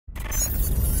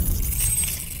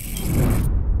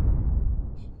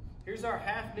is our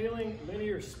half kneeling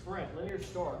linear sprint, linear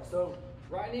start. So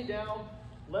right knee down,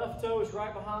 left toe is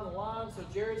right behind the line. So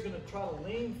Jared's gonna try to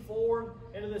lean forward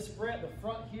into this sprint. The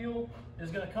front heel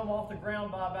is gonna come off the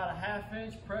ground by about a ½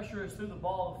 inch. Pressure is through the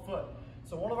ball of the foot.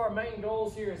 So one of our main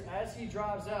goals here is as he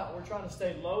drives out, we're trying to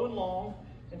stay low and long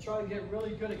and try to get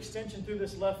really good extension through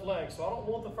this left leg. So I don't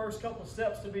want the first couple of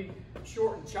steps to be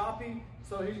short and choppy.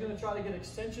 So he's gonna try to get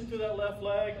extension through that left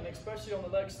leg, and especially on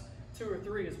the next 2 or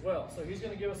 3 as well. So he's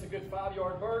gonna give us a good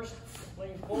 5-yard burst,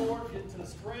 lean forward, get into the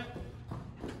sprint.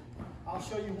 I'll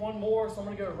show you one more. So I'm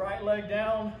gonna go right leg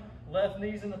down, left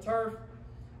knee's in the turf,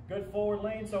 good forward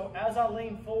lean. So as I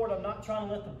lean forward, I'm not trying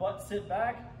to let the butt sit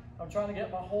back. I'm trying to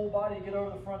get my whole body to get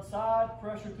over the front side,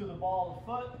 pressure through the ball of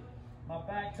the foot. My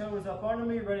back toe is up under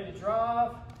me, ready to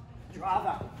drive. Drive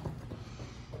out.